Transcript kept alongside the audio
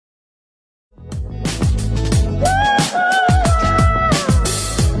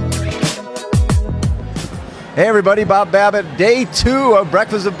Hey everybody, Bob Babbitt, day 2 of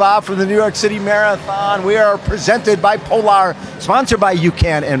Breakfast with Bob from the New York City Marathon. We are presented by Polar, sponsored by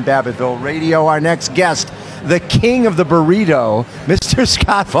UCAN and Babbittville Radio. Our next guest, the king of the burrito, Mr.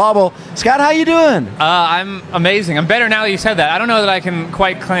 Scott Fauble. Scott, how you doing? I'm amazing. I'm better now that you said that. I don't know that I can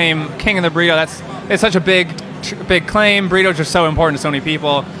quite claim king of the burrito. It's such a big claim. Burritos are so important to so many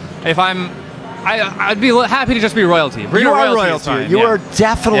people. I'd be happy to just be royalty. Burrito you are royalty. Is fine. You are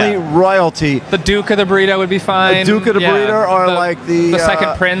definitely royalty. The Duke of the burrito would be fine. The Duke of the burrito, or like the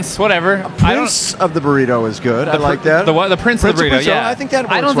second prince, whatever. Prince of the burrito is good. I like that. The prince of the burrito. Yeah, I think that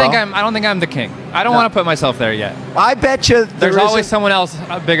works I don't think I'm the king. I don't want to put myself there yet. I bet you there's always someone else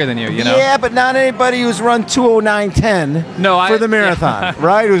bigger than you. You know. Yeah, but not anybody who's run 2:09:10 for the marathon,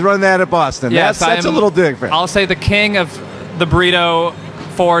 right? Who's run that at Boston. Yes, that's a little different. I'll say the king of the burrito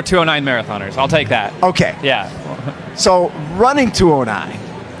for 2:09 marathoners. I'll take that. Okay. Yeah. So running 2:09.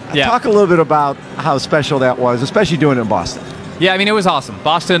 Yeah. Talk a little bit about how special that was, especially doing it in Boston. Yeah, I mean, it was awesome.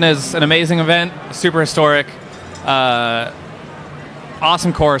 Boston is an amazing event, super historic, awesome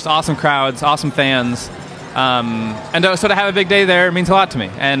course, awesome crowds, awesome fans, and so to have a big day there means a lot to me.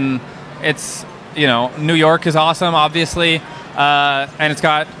 And it's, New York is awesome, obviously, and it's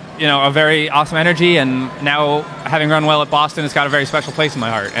got a very awesome energy, and now having run well at Boston, it's got a very special place in my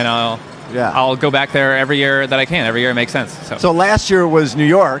heart, and I'll go back there every year that I can. Every year it makes sense. So last year was New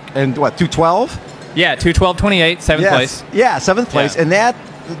York, and what, 2:12? Yeah, 2:12:28, 7th place. Yeah, 7th place. Yeah.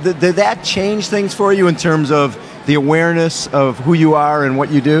 And did that change things for you in terms of the awareness of who you are and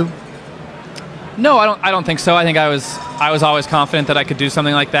what you do? No, I don't think so. I think I was always confident that I could do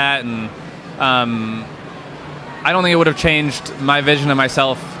something like that, and I don't think it would have changed my vision of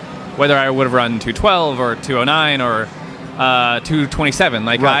myself whether I would have run 2:12 or 2:09 or 2:27.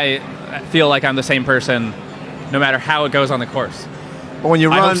 Like, right. I feel like I'm the same person no matter how it goes on the course. But when you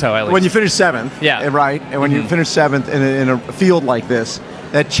run, I hope so, at least. When you finish 7th, yeah, right, and when you finish 7th in a field like this,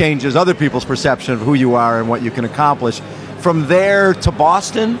 that changes other people's perception of who you are and what you can accomplish. From there to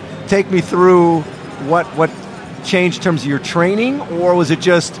Boston, take me through what changed in terms of your training, or was it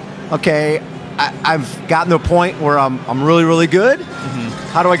just, okay, I've gotten to a point where I'm really, really good.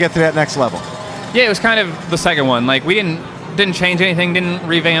 How do I get to that next level? Yeah, it was kind of the second one. Like, we didn't change anything, didn't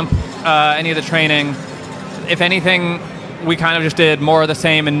revamp any of the training. If anything, we kind of just did more of the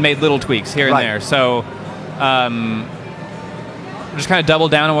same and made little tweaks here and there. So just kind of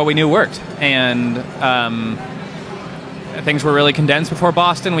doubled down on what we knew worked. And things were really condensed before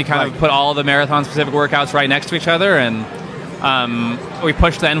Boston. We kind of put all the marathon-specific workouts right next to each other, and we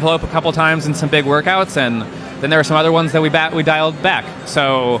pushed the envelope a couple times in some big workouts, and then there were some other ones that we dialed back.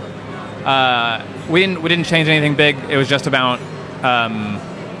 So we didn't change anything big. It was just about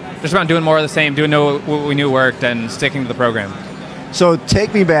doing more of the same, doing what we knew worked, and sticking to the program. So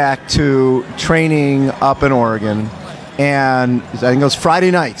take me back to training up in Oregon, and I think it was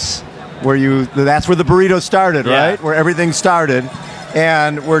Friday nights that's where the burrito started, right? Where everything started.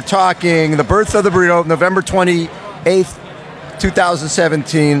 And we're talking the birth of the burrito, November 28th,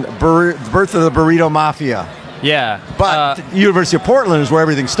 2017, birth of the burrito mafia. Yeah. But University of Portland is where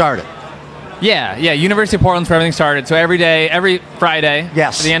everything started. Yeah, University of Portland's where everything started. So every Friday,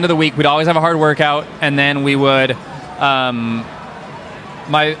 at the end of the week, we'd always have a hard workout, and then we would, everyone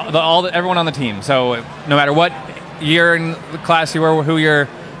on the team. So no matter what year in the class you were, who your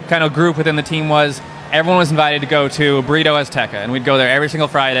kind of group within the team was, everyone was invited to go to Burrito Azteca, and we'd go there every single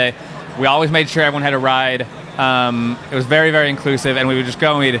Friday. We always made sure everyone had a ride. It was very, very inclusive, and we would just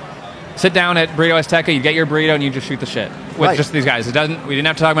go and we'd sit down at Burrito Azteca, you'd get your burrito, and you'd just shoot the shit with just these guys. We didn't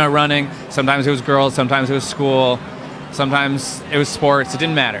have to talk about running. Sometimes it was girls, sometimes it was school, sometimes it was sports. It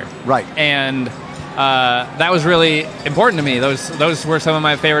didn't matter. Right. And that was really important to me. Those were some of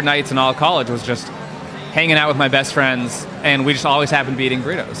my favorite nights in all of college, was just hanging out with my best friends, and we just always happened to be eating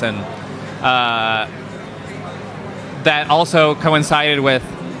burritos. And that also coincided with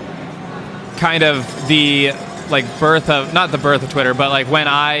kind of the not the birth of Twitter, but like when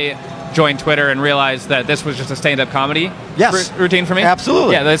I joined Twitter and realized that this was just a stand-up comedy routine for me.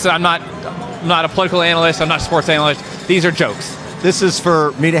 Absolutely. Yeah, I'm not a political analyst. I'm not a sports analyst. These are jokes. This is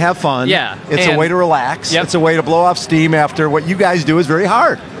for me to have fun. Yeah. It's a way to relax. Yep. It's a way to blow off steam after what you guys do is very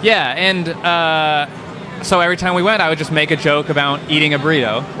hard. Yeah, and so every time we went, I would just make a joke about eating a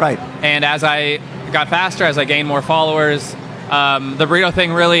burrito. Right. And as I got faster, as I gained more followers, the burrito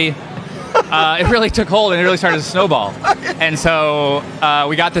thing really... it really took hold, and it really started to snowball. And so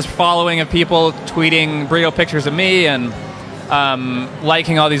we got this following of people tweeting burrito pictures of me and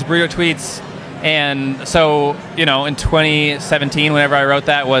liking all these burrito tweets. And so, in 2017, whenever I wrote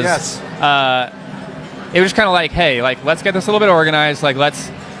that, was it was just kind of like, hey, like, let's get this a little bit organized. Like, let's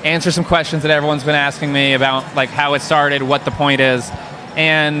answer some questions that everyone's been asking me about, like how it started, what the point is,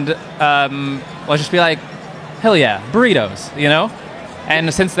 and let's just be like, hell yeah, burritos, you know?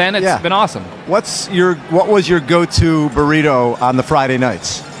 And since then, it's been awesome. What was your go-to burrito on the Friday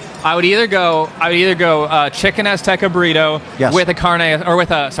nights? I would either go chicken Azteca burrito with a carne, or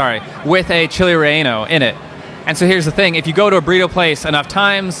with a chili relleno in it. And so here's the thing: if you go to a burrito place enough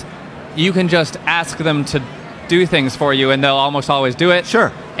times, you can just ask them to do things for you, and they'll almost always do it.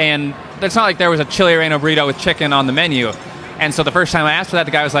 Sure. And it's not like there was a chili relleno burrito with chicken on the menu. And so the first time I asked for that,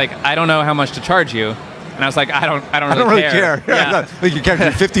 the guy was like, "I don't know how much to charge you." And I was like, I don't really care. Yeah. Like you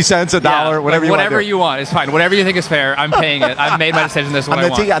can 50 cents, $1, whatever you want. Whatever you want, it's fine. Whatever you think is fair, I'm paying it. I've made my decision. This is what I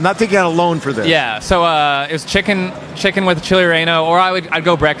want. I'm not taking out a loan for this. Yeah. So it was chicken with chili relleno, or I'd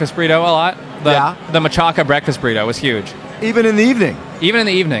go breakfast burrito a lot. The machaca breakfast burrito was huge. Even in the evening. Even in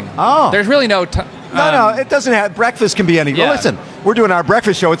the evening. Oh. There's really no. No, it doesn't have. Breakfast can be any. Yeah. Well, listen, we're doing our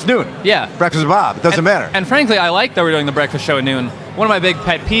breakfast show. It's noon. Yeah. Breakfast with Bob. It doesn't matter. And frankly, I like that we're doing the breakfast show at noon. One of my big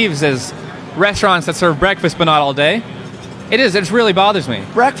pet peeves is restaurants that serve breakfast but not all day. It just really bothers me.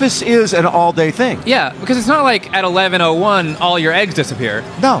 Breakfast is an all-day thing. Yeah, because it's not like at 11:01 all your eggs disappear.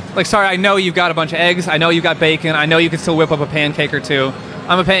 No. Like, sorry, I know you've got a bunch of eggs. I know you've got bacon. I know you can still whip up a pancake or two.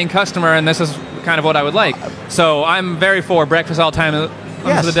 I'm a paying customer, and this is kind of what I would like. So I'm very for breakfast all times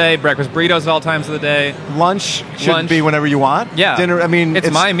of the day, breakfast burritos at all times of the day. Lunch should be whenever you want. Yeah. Dinner, I mean,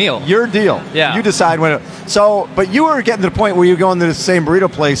 it's my meal. Your deal. Yeah. You decide when. But you were getting to the point where you're going to the same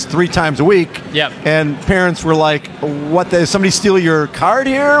burrito place 3 times a week. Yep. And parents were like, "What? Somebody steal your card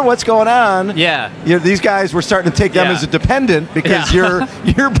here? What's going on?" Yeah. These guys were starting to take them as a dependent because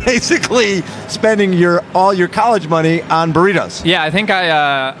you're basically spending all your college money on burritos. Yeah, I think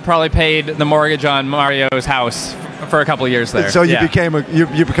I probably paid the mortgage on Mario's house for a couple of years there. So you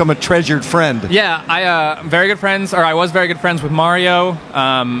become a treasured friend. Yeah, I was very good friends with Mario.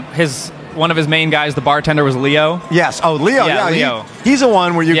 One of his main guys, the bartender, was Leo. Yes. Oh, Leo. Yeah, Leo. He's the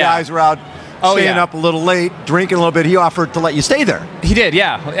one where you guys were out staying up a little late, drinking a little bit. He offered to let you stay there. He did,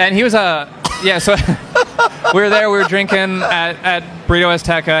 yeah. And he was so we were there. We were drinking at Burrito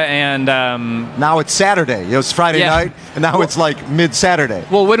Azteca, and now it's Saturday. It was Friday night, and now it's like mid-Saturday.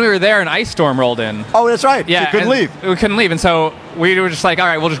 Well, when we were there, an ice storm rolled in. Oh, that's right. Yeah, you couldn't leave. We couldn't leave, and so we were just like, all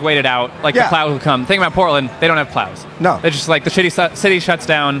right, we'll just wait it out. Like the plows will come. Thing about Portland, they don't have plows. No, they're just like the city shuts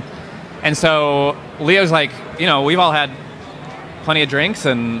down, and so Leo's like, we've all had plenty of drinks,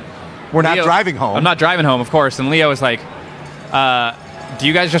 and we're not driving home. I'm not driving home, of course. And Leo was like, do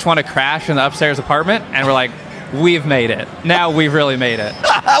you guys just want to crash in the upstairs apartment? And we're like, we've made it. Now we've really made it.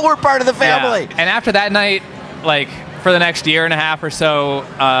 We're part of the family. Yeah. And after that night, like for the next year and a half or so,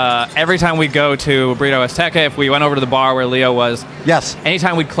 every time we'd go to Burrito Azteca, if we went over to the bar where Leo was,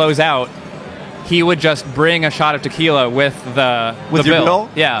 anytime we'd close out, he would just bring a shot of tequila with the bill.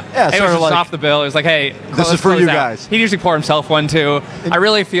 Yeah. It was just off the bill. It was like, hey, this is for you guys. He'd usually pour himself one too. I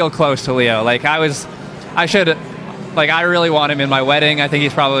really feel close to Leo. Like I really want him in my wedding. I think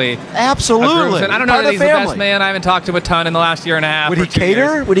he's probably absolutely. I don't know that he's the best man. I haven't talked to him a ton in the last year and a half. Would he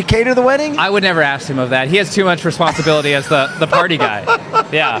cater? Would he cater the wedding? I would never ask him of that. He has too much responsibility as the party guy.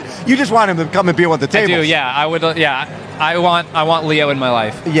 Yeah. You just want him to come and be on the table. I do. Yeah. I would. Yeah. I want Leo in my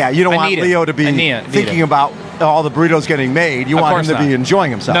life. Yeah. You don't want Leo to be thinking about all the burritos getting made. You want him to be enjoying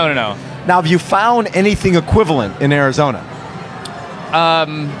himself. No. Now, have you found anything equivalent in Arizona?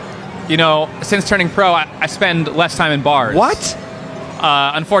 Since turning pro, I spend less time in bars. What?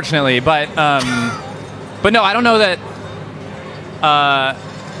 Unfortunately, but no, I don't know that.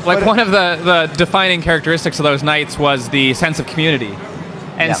 One of the defining characteristics of those nights was the sense of community,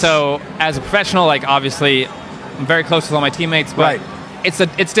 and so as a professional, like obviously, I'm very close with all my teammates, but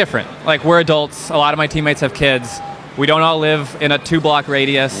it's different. Like we're adults. A lot of my teammates have kids. We don't all live in a 2-block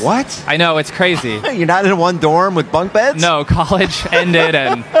radius. What? I know, it's crazy. You're not in one dorm with bunk beds? No, college ended,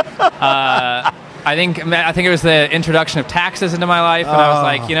 and I think it was the introduction of taxes into my life, and I was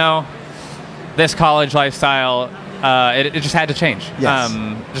like, this college lifestyle, it just had to change. Yes.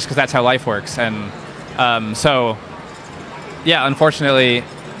 Just because that's how life works. And unfortunately,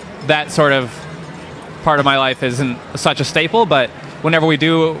 that sort of part of my life isn't such a staple, but whenever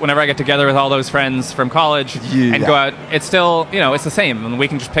I get together with all those friends from college and go out, it's still, it's the same. And we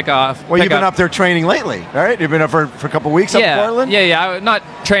can just pick off. Well, you've been up there training lately, right? You've been up for a couple of weeks up in Portland? Yeah. Not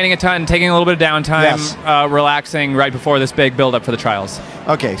training a ton, taking a little bit of downtime, relaxing right before this big build-up for the trials.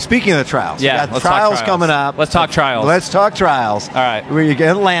 Okay, speaking of the trials. Yeah, let's trials coming up. Let's talk trials. Let's talk trials. All right. We're in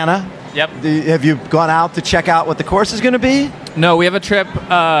Atlanta. Yep. Have you gone out to check out what the course is going to be? No, we have a trip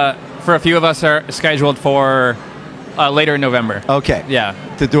for a few of us are scheduled for Later in November. Okay. Yeah.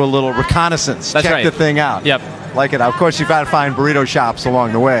 To do a little reconnaissance. That's Check right. the thing out. Yep. Like it. Of course, you've got to find burrito shops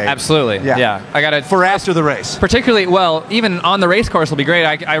along the way. Absolutely. Yeah. I got to for after the race. Particularly, well, even on the race course will be great.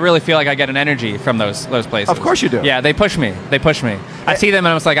 I really feel like I get an energy from those places. Of course you do. Yeah, they push me. I see them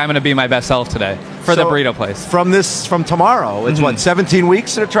and I'm just like, I'm going to be my best self today for the burrito place. From tomorrow, it's what, 17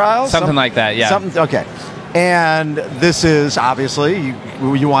 weeks in a trial? Something like that, yeah. Okay. And this is obviously,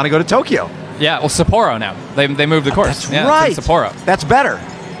 you want to go to Tokyo. Yeah, well, Sapporo now. They moved the course. That's right. It's in Sapporo. That's better.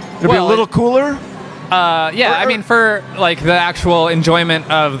 It'll be a little cooler. I mean, for like the actual enjoyment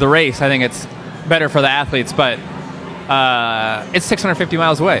of the race, I think it's better for the athletes, but it's 650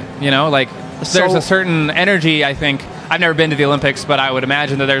 miles away, there's a certain energy, I think. I've never been to the Olympics, but I would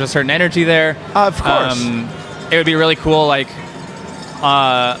imagine that there's a certain energy there. Of course. It would be really cool,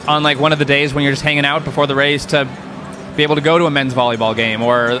 on one of the days when you're just hanging out before the race, to be able to go to a men's volleyball game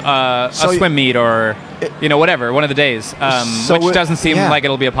or a swim meet or whatever, one of the days, which doesn't seem like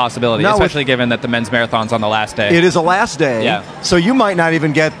it'll be a possibility, especially given that the men's marathon's on the last day. It is a last day, so you might not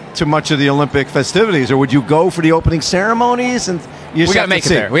even get to much of the Olympic festivities, or would you go for the opening ceremonies? And we got to make it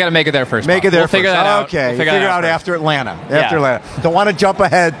there. We got to make it there first. Make it there. We'll figure that out. Okay, we'll figure it out after Atlanta. After Atlanta, don't want to jump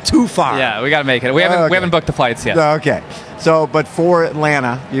ahead too far. Yeah, we got to make it. We haven't booked the flights yet. Okay, but for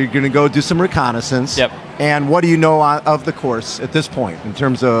Atlanta, you're going to go do some reconnaissance. Yep. And what do you know of the course at this point in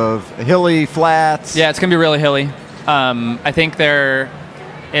terms of hilly, flats? Yeah, it's going to be really hilly. I think there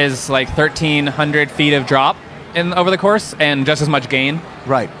is 1,300 feet of drop over the course and just as much gain.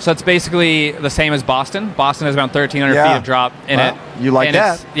 Right. So it's basically the same as Boston. Boston has about 1,300 feet of drop in it. You like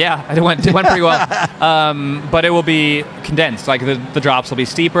that? Yeah, it went pretty well. But it will be condensed. The drops will be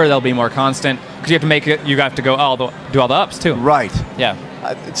steeper. They'll be more constant because you have to make it. You have to do all the ups too. Right.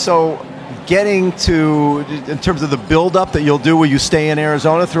 Yeah. So getting to, in terms of the build-up that you'll do, will you stay in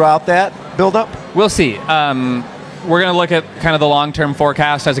Arizona throughout that build-up? We'll see. We're going to look at kind of the long-term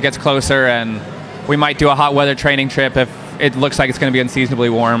forecast as it gets closer, and we might do a hot weather training trip if it looks like it's going to be unseasonably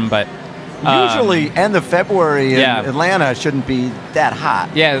warm. But usually end of February in Atlanta shouldn't be that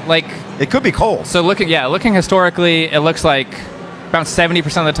hot. Yeah, it could be cold. So looking historically, it looks like about 70%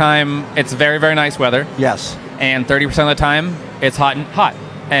 of the time it's very, very nice weather. Yes. And 30% of the time it's hot.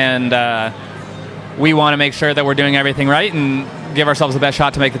 And we want to make sure that we're doing everything right and give ourselves the best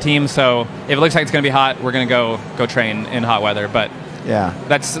shot to make the team. So if it looks like it's going to be hot, we're going to go train in hot weather. But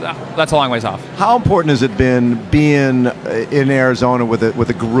that's a long ways off. How important has it been being in Arizona with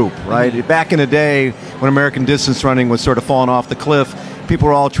a group, right? Mm-hmm. Back in the day when American distance running was sort of falling off the cliff, people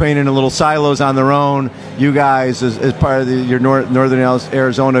were all training in little silos on their own. You guys, as part of your Northern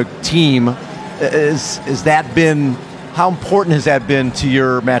Arizona team, has that been? How important has that been to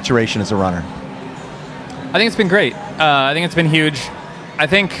your maturation as a runner? I think it's been great. I think it's been huge. I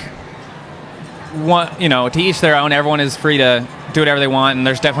think, to each their own. Everyone is free to do whatever they want, and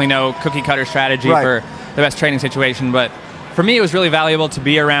there's definitely no cookie-cutter strategy for the best training situation. But for me, it was really valuable to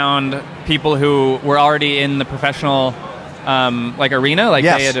be around people who were already in the professional arena.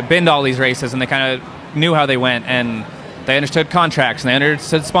 They had been to all these races, and they kind of knew how they went, and they understood contracts, and they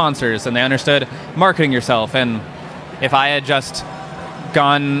understood sponsors, and they understood marketing yourself. And if I had just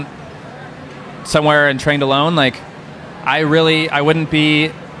gone somewhere and trained alone, I wouldn't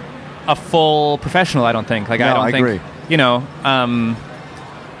be a full professional, I don't think. I agree. You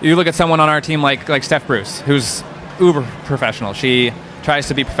look at someone on our team like Steph Bruce, who's uber professional. She tries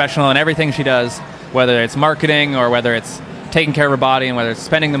to be professional in everything she does, whether it's marketing or whether it's taking care of her body and whether it's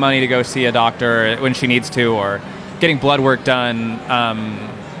spending the money to go see a doctor when she needs to or getting blood work done.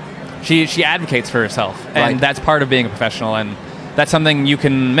 She advocates for herself, and that's part of being a professional, and that's something you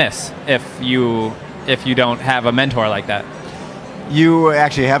can miss if you don't have a mentor like that. You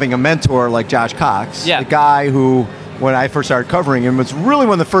actually having a mentor like Josh Cox, the guy who, when I first started covering him, was really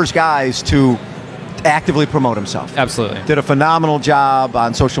one of the first guys to actively promote himself. Absolutely. Did a phenomenal job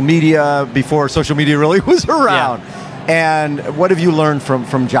on social media before social media really was around. Yeah. And what have you learned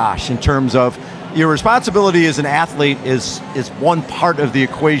from Josh in terms of your responsibility as an athlete is one part of the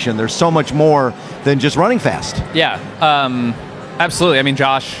equation. There's so much more than just running fast. Yeah, absolutely. I mean,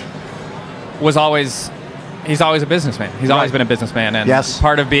 Josh he's always a businessman. He's always been a businessman. And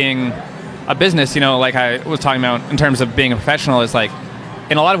part of being a business, like I was talking about in terms of being a professional, is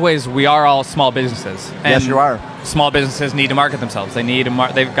in a lot of ways, we are all small businesses. And yes, you are. Small businesses need to market themselves. They've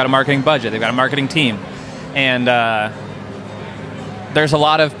got a marketing budget. They've got a marketing team. And there's a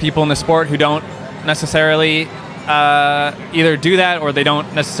lot of people in the sport who don't necessarily either do that or they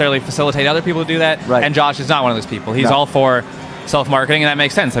don't necessarily facilitate other people to do that. Right. And Josh is not one of those people. He's all for self-marketing, and that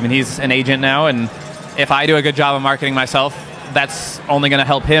makes sense. I mean, he's an agent now, and if I do a good job of marketing myself, that's only going to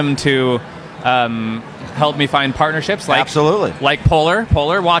help him to helped me find partnerships like Absolutely. like Polar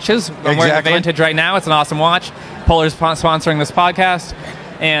watches. I'm wearing the Exactly. Vantage right now. It's an awesome watch. Polar's sponsoring this podcast,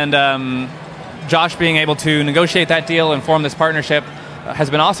 and Josh being able to negotiate that deal and form this partnership has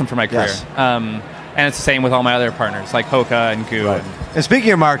been awesome for my career. Yes. And it's the same with all my other partners like Hoka and Goo. Right. And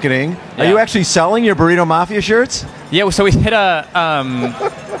speaking of marketing, are Yeah. you actually selling your Burrito Mafia shirts? Yeah, so we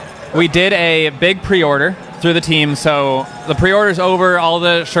did a big pre-order through the team. So the pre-order's over. All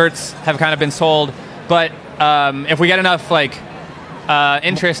the shirts have kind of been sold. But if we get enough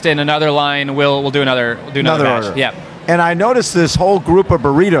interest in another line, we'll do another batch. order. Yeah. And I noticed this whole group of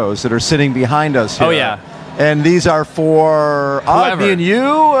burritos that are sitting behind us here. Oh, yeah. And these are for Whoever. me and you?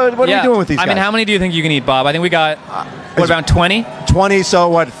 What are we doing with these guys? I mean, how many do you think you can eat, Bob? I think we got, about 20? 20, so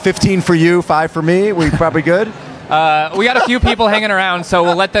what, 15 for you, 5 for me? We probably good? We got a few people hanging around, so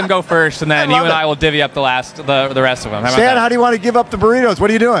we'll let them go first, and then you and it. I will divvy up the rest of them. How about Stan, that? how do you want to give up the burritos? What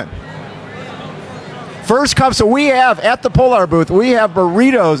are you doing? First come, so we have, at the Polar booth, we have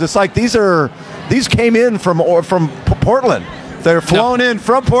burritos. It's like these came in from Portland. They're flown in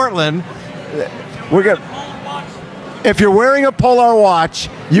from Portland. We're good. If you're wearing a Polar watch,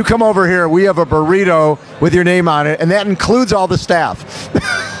 you come over here. We have a burrito with your name on it, and that includes all the staff.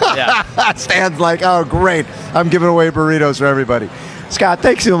 Yeah. Stan's like, oh, great. I'm giving away burritos for everybody. Scott,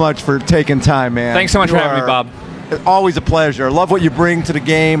 thanks so much for taking time, man. Thanks so much for having me, Bob. Always a pleasure. I love what you bring to the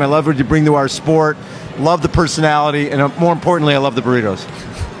game. I love what you bring to our sport. Love the personality. And more importantly, I love the burritos.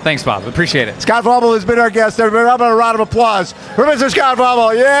 Thanks, Bob. Appreciate it. Scott Fauble has been our guest. Everybody, how about a round of applause for Mr. Scott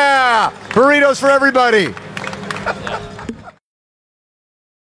Fauble? Yeah! Burritos for everybody.